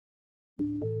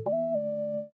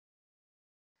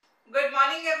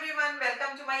morning everyone,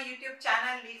 welcome to my YouTube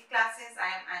channel Leaf Classes.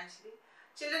 I am Anjali.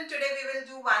 Children, today we will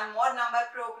do one more number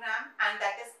program, and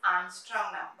that is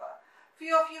Armstrong number.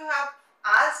 Few of you have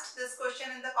asked this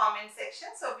question in the comment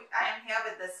section, so I am here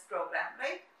with this program,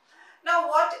 right? Now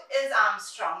what is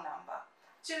Armstrong number?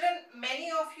 Children,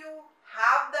 many of you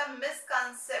have the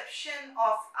misconception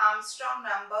of Armstrong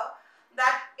number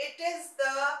that it is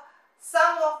the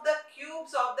sum of the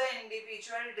cubes of the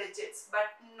individual digits,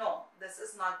 but no, this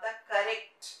is not the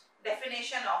correct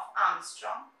definition of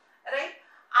Armstrong, right?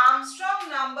 Armstrong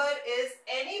number is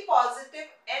any positive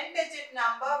n-digit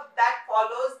number that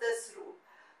follows this rule.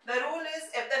 The rule is,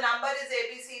 if the number is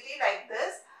ABCD like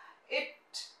this,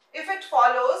 if it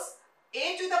follows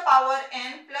a to the power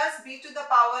n plus b to the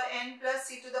power n plus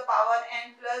c to the power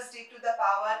n plus d to the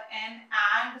power n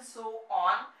and so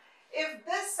on, if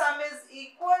this sum is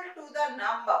equal to the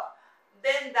number,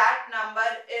 then that number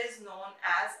is known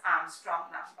as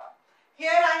Armstrong number.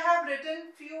 Here I have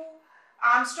written few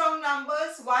Armstrong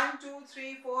numbers 1, 2,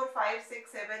 3, 4, 5,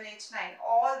 6, 7, 8, 9.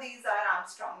 All these are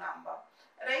Armstrong number,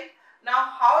 right? Now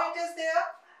how it is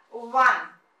there? 1.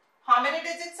 How many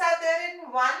digits are there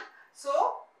in 1?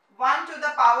 So 1 to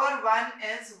the power 1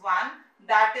 is 1.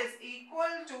 That is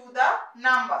equal to the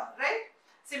number, right?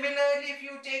 Similarly, if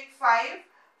you take 5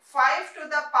 to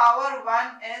the power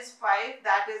 1 is 5,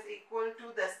 that is equal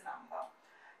to this number.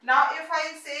 Now if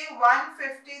I say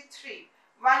 153,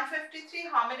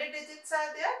 how many digits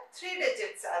are there? 3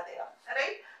 digits are there,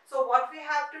 right? So what we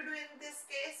have to do in this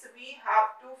case, we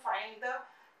have to find the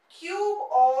cube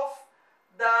of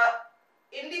the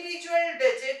individual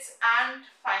digits and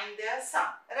find their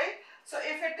sum, right? So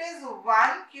if it is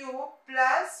 1 cube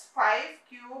plus 5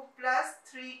 cube plus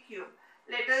 3 cube,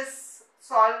 let us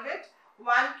solve it.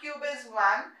 1 cube is 1.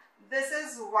 This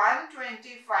is 125.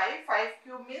 5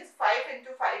 cube means 5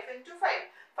 into 5 into 5.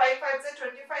 5 5s are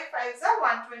 25. 5s are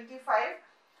 125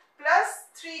 plus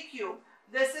 3 cube.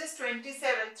 This is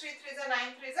 27. 3 3s are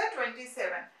 9. 3s are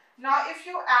 27. Now if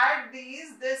you add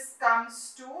these, this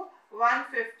comes to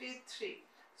 153.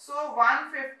 So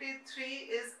 153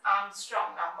 is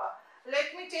Armstrong number.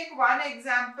 Let me take one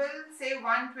example, say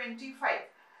 125.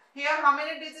 Here how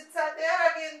many digits are there?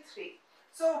 Again 3.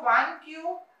 So 1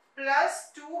 cube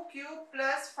plus 2 cube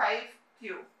plus 5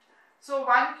 cube. So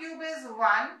 1 cube is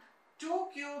 1, 2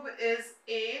 cube is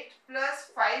 8 plus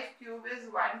 5 cube is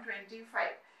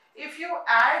 125. If you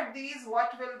add these,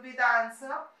 what will be the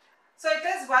answer? So it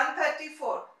is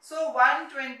 134. So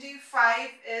 125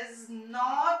 is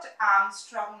not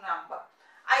Armstrong number.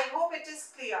 I hope it is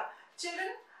clear.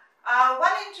 Children,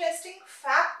 one interesting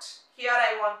fact here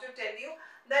I want to tell you,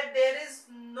 that there is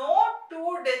no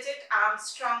 2-digit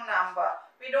Armstrong number.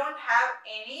 We don't have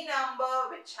any number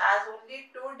which has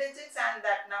only 2 digits and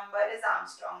that number is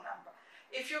Armstrong number.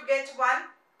 If you get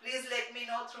one, please let me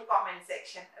know through comment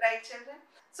section. Right, children?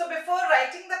 So before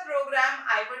writing the program,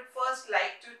 I would first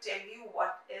like to tell you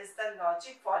what is the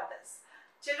logic for this.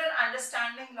 Children,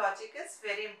 understanding logic is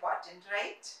very important,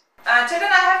 right? Children,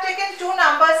 I have taken 2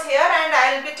 numbers here and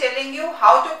I will be telling you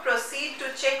how to proceed to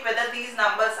check whether these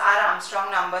numbers are Armstrong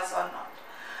numbers or not.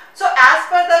 So as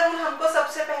per the rule, हमको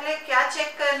सबसे पहले क्या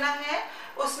check करना है?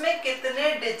 उसमें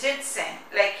कितने digits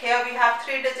हैं? Like here we have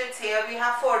 3 digits, here we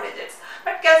have 4 digits.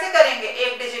 But कैसे करेंगे?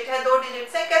 1 digit है, 2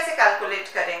 digits है, कैसे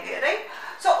calculate करेंगे, right?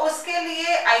 So उसके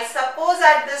लिए I suppose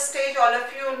at this stage all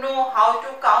of you know how to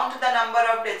count the number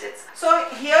of digits. So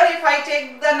here if I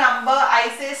take the number, I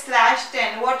say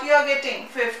 /10, what you are getting?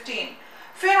 15.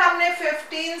 फिर हमने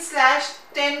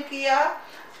 15/10 किया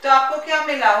तो आपको क्या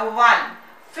मिला? 1.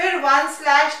 फिर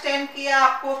 1/10 किया,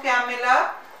 आपको क्या मिला?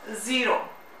 0.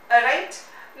 Right?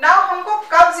 Now हमको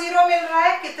कब 0 मिल रहा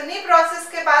है? कितनी प्रोसेस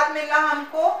के बाद मिला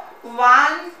हमको?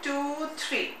 1 2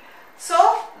 3. So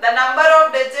the number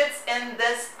of digits in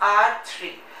this are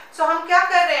 3. So हम क्या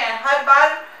कर रहे हैं? हर बार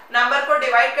नंबर को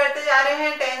डिवाइड करते जा रहे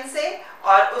हैं 10 से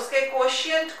और उसके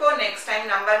कोशिएंट को नेक्स्ट टाइम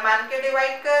नंबर मान के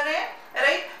डिवाइड कर रहे हैं,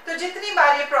 राइट? तो जितनी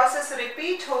बार ये प्रोसेस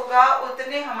रिपीट होगा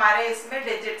उतने हमारे इसमें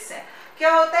डिजिट्स हैं.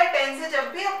 क्या होता है? 10 से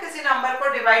जब भी आप किसी नंबर को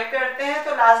डिवाइड करते हैं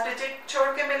तो लास्ट डिजिट छोड़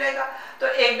के मिलेगा. तो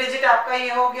एक डिजिट आपका ये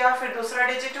हो गया, फिर दूसरा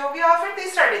डिजिट हो गया और फिर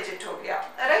तीसरा डिजिट हो गया,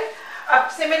 राइट? अब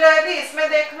सिमिलरली इसमें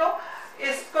देख लो,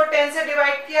 इसको 10 से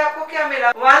डिवाइड किया, आपको क्या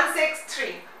मिला?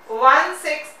 163.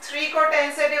 163 को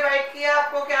 10 से डिवाइड किया,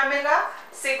 आपको क्या मिला?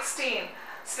 16.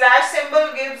 Slash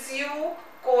symbol gives you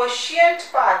quotient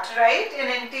part, right? In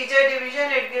integer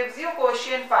division it gives you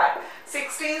quotient part.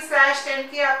 16/10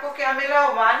 किया, आपको क्या मिला?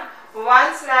 1.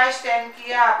 1/10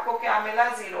 किया, आपको क्या मिला?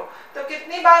 0. तो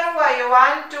कितनी बार हुआ ये?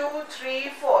 1 2 3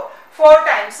 4. 4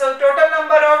 times. So total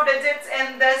number of digits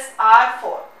in this are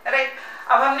 4, right?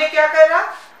 अब हमने क्या करा?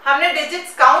 हमने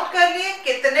डिजिट्स काउंट कर लिए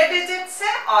कितने डिजिट्स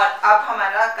हैं और अब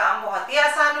हमारा काम बहुत ही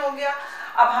आसान हो गया।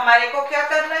 अब हमारे को क्या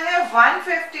करना है,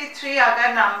 153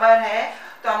 अगर नंबर है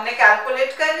तो हमने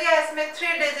कैलकुलेट कर लिया, इसमें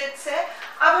 3 डिजिट्स है।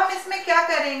 अब हम इसमें क्या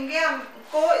करेंगे,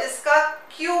 हमको इसका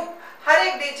क्यूब, हर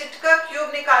एक डिजिट का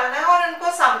क्यूब निकालना है और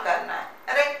उनको सम करना है,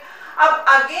 राइट। अब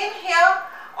again here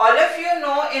all of you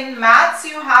know in maths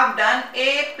you have done a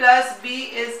plus b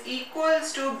is equals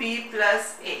to b plus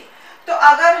a। तो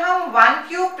अगर हम 1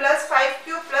 cube plus 5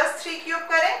 cube plus 3 cube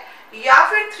करें या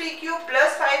फिर 3 cube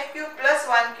plus 5 cube plus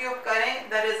 1 cube करें,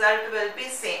 the result will be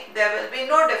same, there will be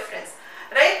no difference,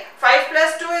 right। 5 plus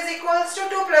 2 is equals to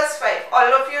 2 plus 5, all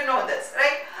of you know this,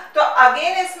 right। तो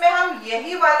again इसमें हम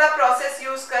यही वाला process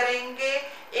use करेंगे,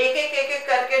 एक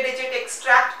करके डिजिट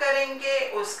एक्सट्रैक्ट करेंगे,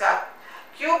 उसका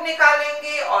क्यूब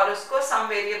निकालेंगे और उसको सम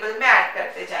वेरिएबल में ऐड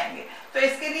करते जाएंगे। तो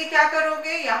इसके लिए क्या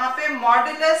करोगे, यहाँ पे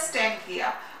मॉड्यूलस 10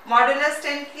 किया, मॉड्यूलस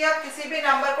 10 किया, किसी भी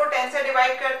नंबर को 10 से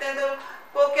डिवाइड करते हैं तो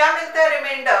वो क्या मिलता है,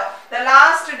 रिमाइंडर, द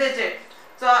लास्ट डिजिट।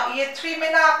 तो ये 3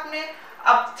 मिला आपने,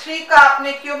 अब 3 का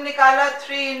आपने क्यूब निकाला,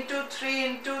 3 इंटू 3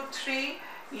 इंटू 3,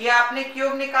 ये आपने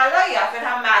क्यूब निकाला, या फिर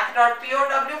हम math.pow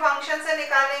फंक्शन से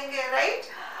निकालेंगे, राइट।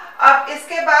 अब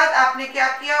इसके बाद आपने क्या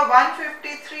किया,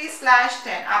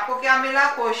 153/10, आपको क्या मिला,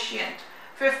 कोशिएंट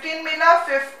 15 मिला,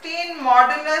 15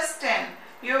 modulus 10,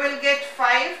 you will get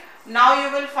 5। now you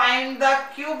will find the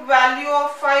cube value of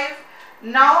 5।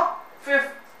 now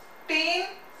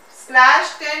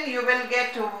 15/10 you will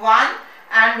get 1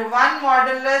 and 1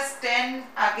 modulus 10,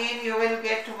 again you will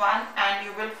get 1 and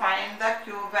you will find the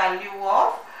cube value of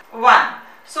 1।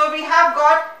 so we have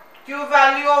got cube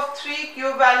value of 3,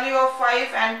 cube value of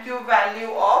 5 and cube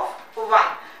value of 1.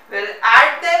 We'll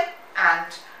add them and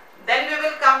then we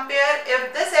will compare. If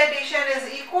this addition is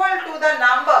equal to the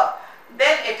number,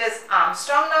 then it is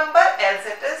Armstrong number, else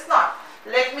it is not.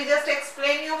 Let me just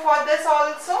explain you for this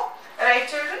also, right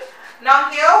children। now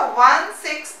here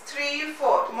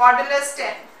 1634 modulus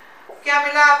 10, क्या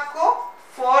मिला आपको,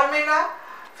 4 मिला,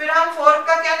 फिर हम 4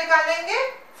 का क्या निकालेंगे,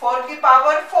 4 की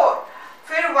पावर 4,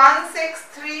 फिर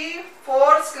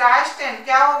 1634/10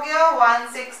 क्या हो गया,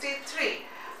 163,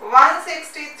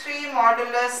 163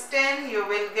 मॉड्यूलस 10 you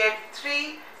will get 3।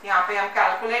 यहाँ पे हम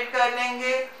कैलकुलेट कर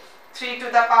लेंगे, 3 to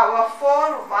the power 4,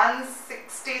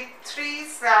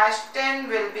 163/10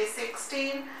 will be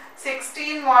 16,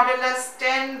 16 modulus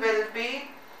 10 will be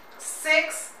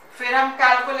 6, फिर हम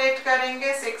कैलकुलेट करेंगे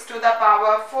 6 to the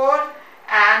power 4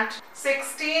 and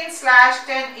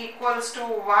 16/10 equals to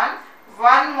 1,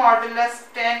 1 modulus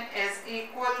 10 is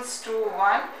equals to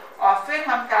 1 और फिर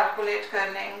हम कैलकुलेट कर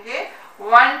लेंगे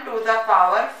 1 to the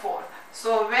power 4।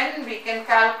 so when we can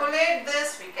calculate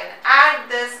this, we can add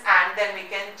this and then we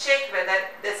can check whether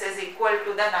this is equal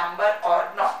to the number or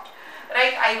not,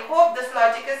 right। I hope this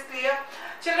logic is clear।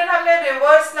 children हमने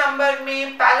reverse number में,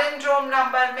 palindrome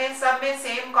number में, सब में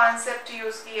same concept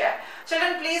use किया है।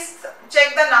 children please check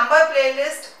the number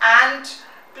playlist and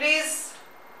please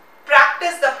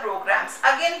practice the programs।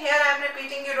 again here I am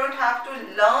repeating, you don't have to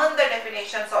learn the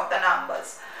definitions of the numbers,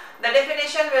 the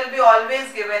definition will be always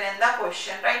given in the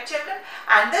question, right children।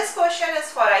 and this question is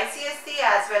for ICSE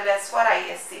as well as for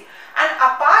ISC, and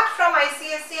apart from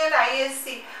ICSE and ISC,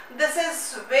 this is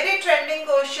very trending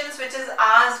questions which is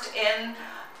asked in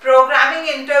programming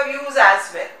interviews as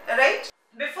well, right।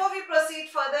 before we proceed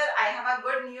further, I have a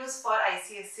good news for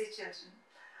ICSE children।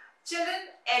 children,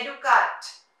 Educart,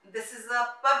 this is a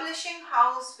publishing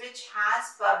house which has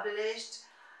published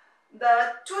the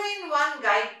 2-in-1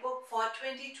 guidebook for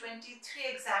 2023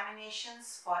 examinations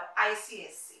for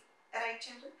ICSE, right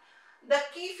children। the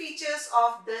key features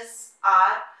of this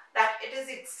are that it is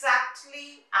exactly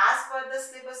as per the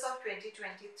syllabus of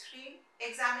 2023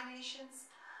 examinations,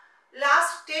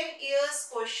 last 10 years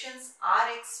questions are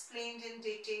explained in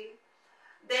detail,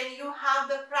 then you have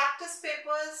the practice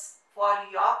papers for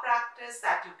your practice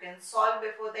that you can solve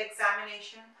before the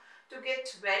examination to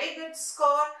get very good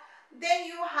score, then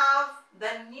you have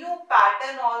the new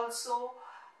pattern also,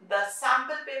 the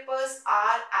sample papers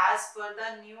are as per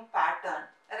the new pattern,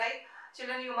 right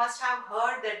children। you must have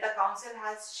heard that the council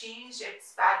has changed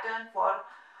its pattern for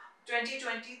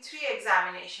 2023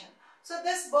 examination, so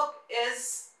this book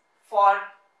is for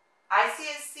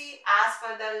ICSE as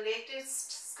per the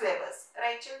latest syllabus,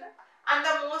 right children। and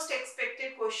the most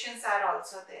expected questions are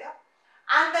also there,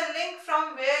 and the link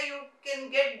from where you can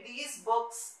get these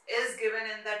books is given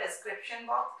in the description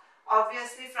box,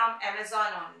 obviously from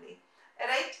Amazon only,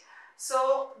 right।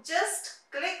 so just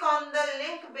click on the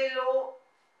link below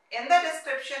in the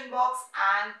description box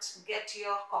and get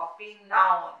your copy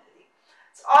now only।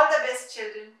 So all the best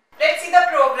children। let's see the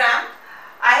program।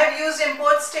 I have used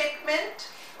import statement,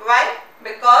 Why?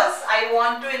 Because I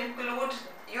want to include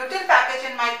util package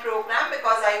in my program,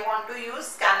 because I want to use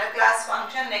scanner class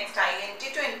function next int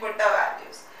to input the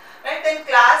values. Right, then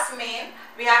class main,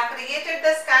 we have created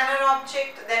the scanner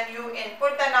object, then you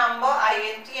input the number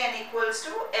int and equals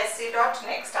to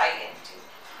sc.next int.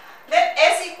 Then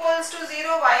s equals to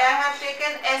 0, why I have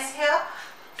taken s here?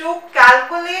 To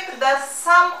calculate the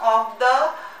sum of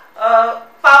the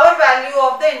power value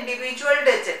of the individual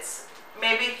digits.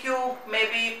 Maybe cube,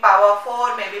 maybe power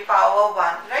 4, maybe power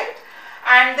 1, right?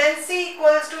 And then c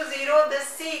equals to 0, this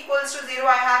c equals to 0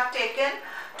 I have taken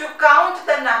to count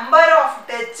the number of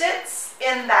digits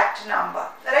in that number,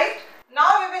 right?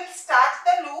 Now we will start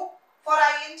the loop for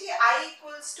int I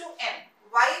equals to n.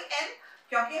 Why n?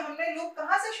 क्योंकि हमने loop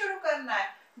कहाँ से शुरू करना है?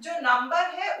 जो number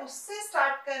है उससे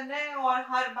स्टार्ट करना है और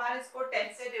हर बार इसको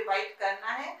 10 से डिवाइड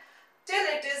करना है till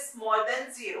it is more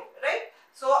than 0, right?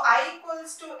 So I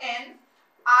equals to n,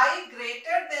 I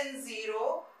greater than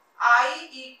 0, I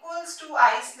equals to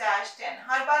I slash 10.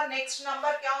 Her bar next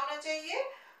number क्या होना चाहिए?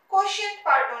 क्वोशिएंट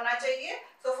पार्ट होना चाहिए.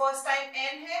 So first time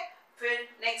n है, फिर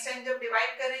नेक्स्ट टाइम जब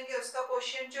divide करेंगे उसका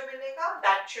क्वोशिएंट जो मिलेगा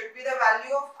that should be the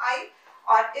value of I.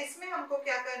 और इसमें हमको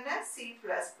क्या करना है? C++,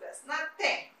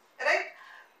 nothing, right?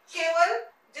 केवल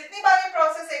जितनी बार ये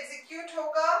प्रोसेस एग्जीक्यूट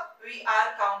होगा we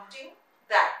are counting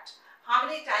that how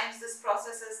many times this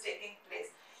process is taking place.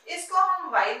 इसको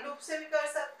हम while loop से भी कर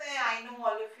सकते हैं. I know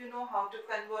all of you know how to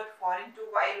convert for into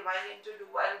while into do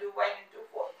while into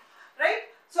for, right?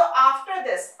 So after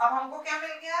this अब हमको क्या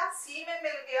मिल गया? C में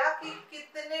मिल गया कि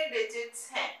कितने digits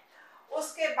हैं.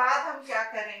 उसके बाद हम क्या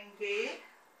करेंगे?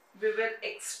 We will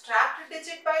extract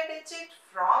digit by digit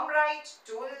from right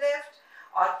to left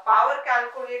और power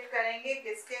calculate करेंगे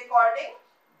किसके according?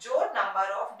 जो number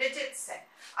of digits हैं.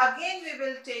 Again we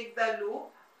will take the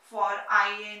loop for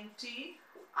int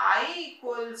I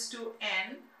equals to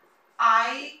n,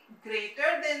 I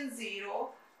greater than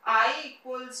 0, I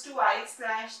equals to I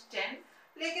slash 10.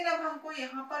 लेकिन अब हमको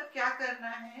यहाँ पर क्या करना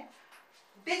है?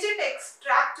 Digit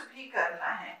extract भी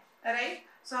करना है, right?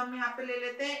 So हम यहाँ पे ले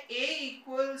लेते हैं a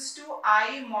equals to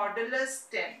I modulus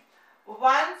 10.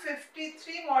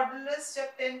 153 modulus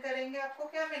जब 10 करेंगे आपको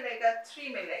क्या मिलेगा? 3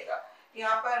 मिलेगा.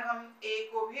 यहाँ पर हम a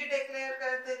को भी डिक्लेयर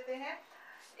कर देते हैं.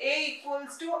 a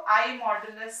equals to I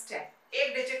modulus 10.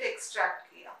 एक डिजिट एक्सट्रैक्ट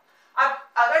किया. अब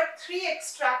अगर 3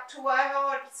 एक्सट्रैक्ट हुआ है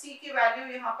और c की वैल्यू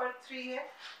यहाँ पर 3 है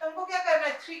तो हमको क्या करना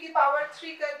है? 3 की पावर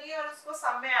 3 करनी है और उसको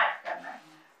सम में ऐड करना है.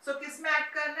 सो किस में ऐड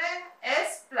करना है?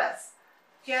 s प्लस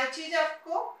क्या चीज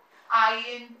आपको?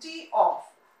 int of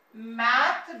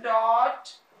math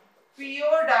dot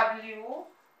pow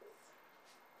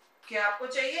क्या आपको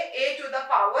चाहिए? a to the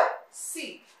power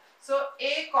c. So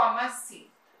a comma c.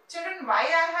 Children, why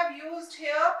I have used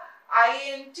here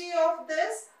int of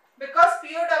this? Because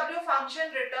pow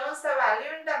function returns the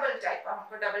value in double type.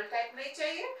 हमको double type नहीं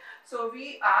चाहिए. So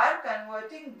we are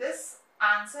converting this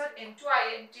answer into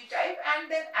int type and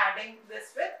then adding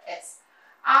this with s.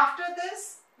 After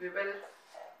this, we will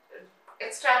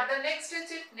extract the next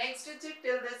digit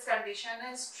till this condition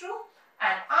is true,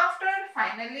 and after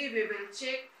finally we will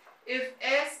check if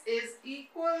s is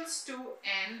equals to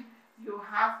n. You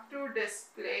have to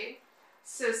display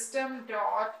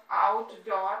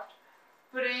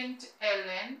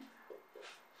System.out.println.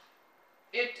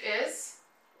 It is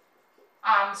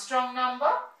Armstrong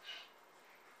number.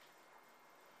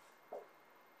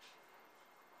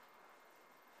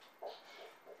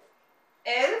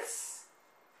 Else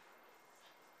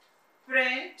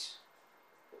print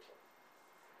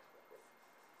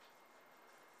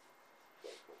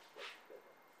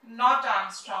not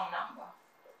Armstrong number.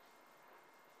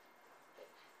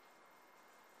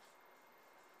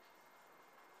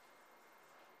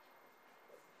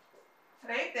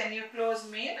 Right, then you close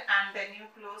main and then you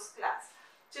close class.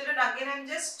 Children, again I am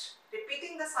just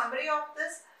repeating the summary of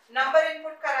this. Number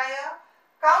input karaya,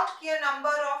 count किया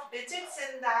number of digits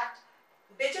in that,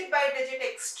 digit by digit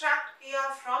extract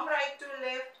किया from right to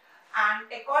left, and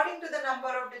according to the number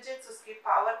of digits उसकी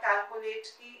power calculate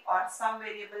की और sum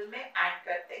variable में add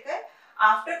करते गए.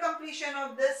 After completion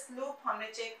of this loop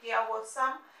हमने check किया वो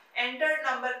sum entered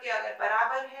number के अगर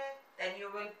बराबर है then you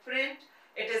will print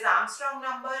it is Armstrong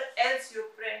number, else you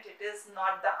print it is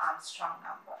not the Armstrong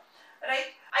number.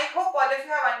 Right? I hope all of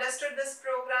you have understood this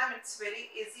program. It's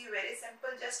very easy, very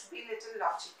simple, just be little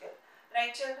logical.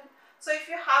 Right, children? So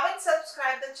if you haven't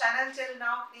subscribed the channel till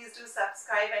now, please do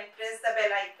subscribe and press the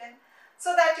bell icon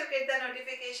so that you get the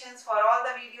notifications for all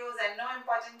the videos and no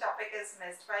important topic is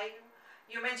missed by you.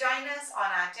 You may join us on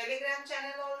our Telegram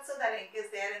channel also. The link is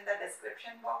there in the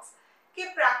description box.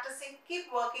 Keep practicing,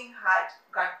 keep working hard.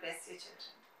 God bless you,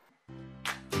 children.